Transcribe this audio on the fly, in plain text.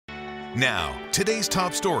Now, today's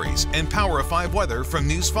top stories and Power of 5 weather from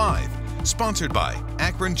News 5. Sponsored by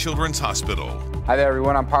Akron Children's Hospital. Hi there,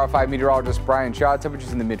 everyone. I'm Power 5 meteorologist Brian Shaw.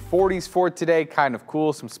 Temperatures in the mid-40s for today, kind of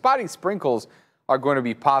cool. Some spotty sprinkles are going to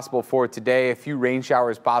be possible for today. A few rain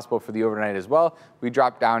showers possible for the overnight as well. We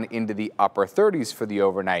drop down into the upper 30s for the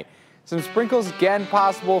overnight. Some sprinkles again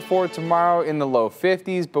possible for tomorrow in the low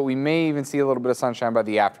 50s, but we may even see a little bit of sunshine by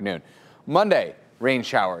the afternoon. Monday, rain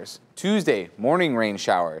showers. Tuesday, morning rain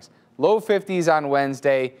showers. Low 50s on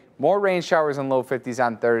Wednesday. More rain showers and low 50s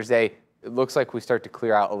on Thursday. It looks like we start to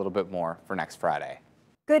clear out a little bit more for next Friday.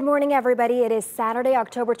 Good morning, everybody. It is Saturday,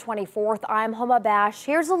 October 24th. I'm Homa Bash.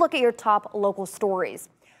 Here's a look at your top local stories.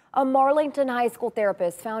 A Marlington High School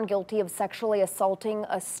therapist found guilty of sexually assaulting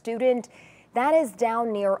a student. That is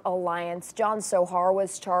down near Alliance. John Sohar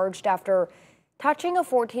was charged after touching a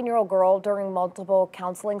 14-year-old girl during multiple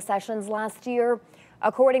counseling sessions last year.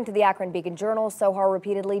 According to the Akron Beacon Journal, Sohar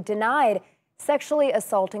repeatedly denied sexually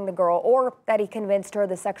assaulting the girl or that he convinced her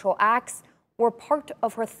the sexual acts were part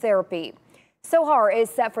of her therapy. Sohar is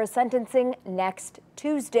set for sentencing next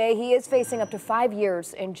Tuesday. He is facing up to 5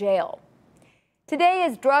 years in jail. Today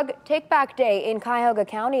is Drug Take-Back Day in Cuyahoga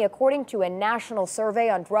County. According to a national survey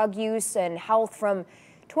on drug use and health from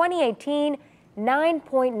 2018,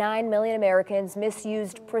 9.9 million Americans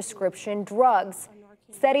misused prescription drugs.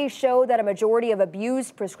 Studies show that a majority of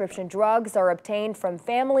abused prescription drugs are obtained from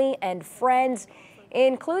family and friends,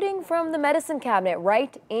 including from the medicine cabinet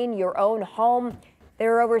right in your own home.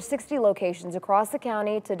 There are over 60 locations across the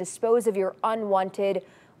county to dispose of your unwanted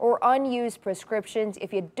or unused prescriptions.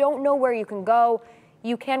 If you don't know where you can go,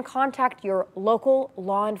 you can contact your local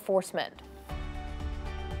law enforcement.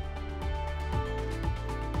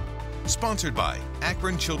 Sponsored by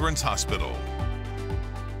Akron Children's Hospital.